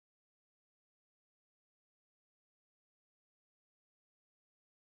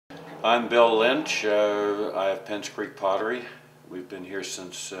I'm Bill Lynch. I have Penns Creek Pottery. We've been here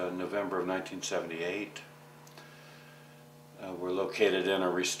since November of 1978. We're located in a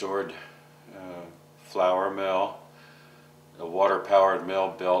restored flour mill, a water-powered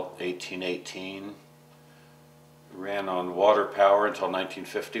mill built 1818. Ran on water power until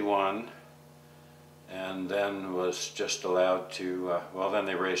 1951, and then was just allowed to, then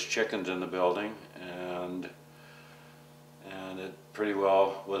they raised chickens in the building, and it pretty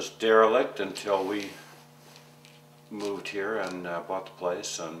well was derelict until we moved here and bought the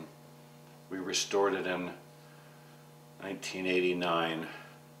place, and we restored it in 1989,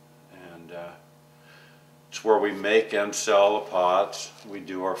 and it's where we make and sell the pots. We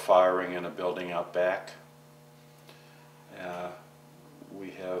do our firing in a building out back.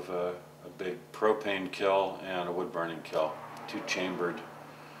 We have a big propane kiln and a wood burning kiln, two-chambered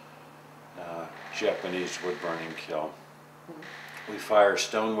Japanese wood burning kiln. We fire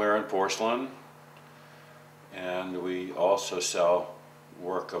stoneware and porcelain, and we also sell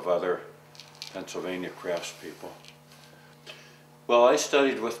work of other Pennsylvania craftspeople. Well, I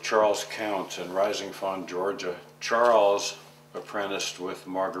studied with Charles Counts in Rising Fawn, Georgia. Charles apprenticed with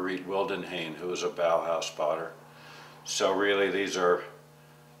Marguerite Wildenhain, who was a Bauhaus potter. So really these are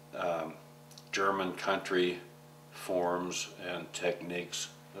German country forms and techniques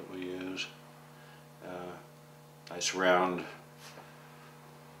that we use. Nice round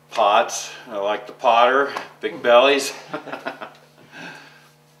pots. I like the potter, big bellies.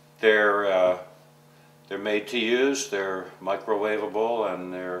 They're made to use, they're microwavable,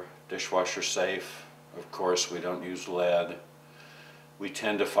 and they're dishwasher safe. Of course, we don't use lead. We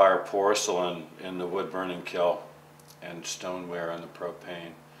tend to fire porcelain in the wood burning kiln and stoneware in the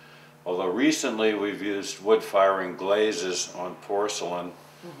propane. Although recently we've used wood firing glazes on porcelain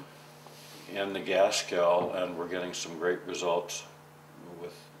in the gas kiln, and we're getting some great results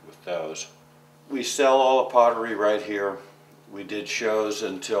with those. We sell all the pottery right here. We did shows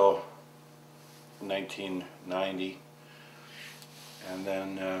until 1990, and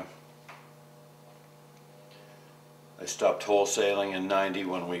then I stopped wholesaling in 90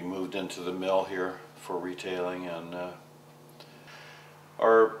 when we moved into the mill here for retailing, and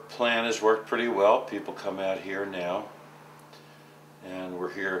our plan has worked pretty well. People come out here now, and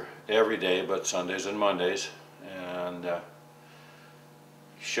we're here every day but Sundays and Mondays, and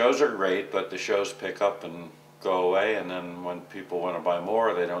shows are great, but the shows pick up and go away, and then when people want to buy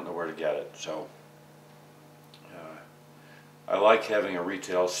more, they don't know where to get it. So I like having a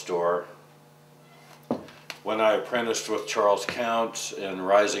retail store. When I apprenticed with Charles Counts in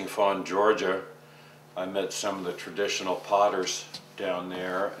Rising Fawn, Georgia, I met some of the traditional potters down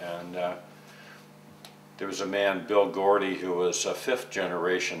there, and there was a man, Bill Gordy, who was a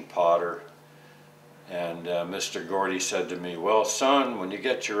fifth-generation potter, and Mr. Gordy said to me, "Well, son, when you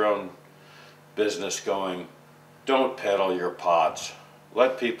get your own business going, don't peddle your pots.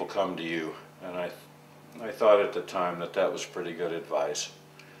 Let people come to you." And I thought at the time that that was pretty good advice.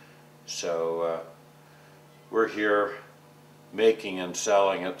 So we're here making and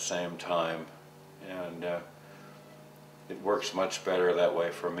selling at the same time, and it works much better that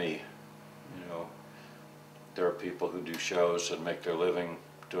way for me. You know, there are people who do shows and make their living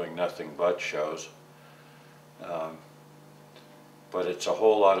doing nothing but shows, but it's a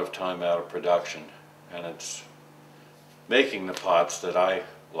whole lot of time out of production, and it's making the pots that I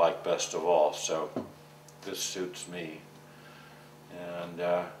like best of all, so this suits me. And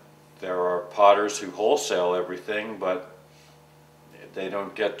there are potters who wholesale everything, but they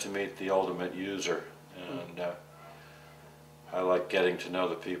don't get to meet the ultimate user, and I like getting to know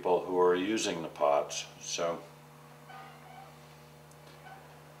the people who are using the pots. So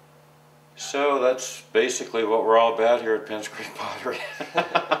that's basically what we're all about here at Penns Creek Pottery.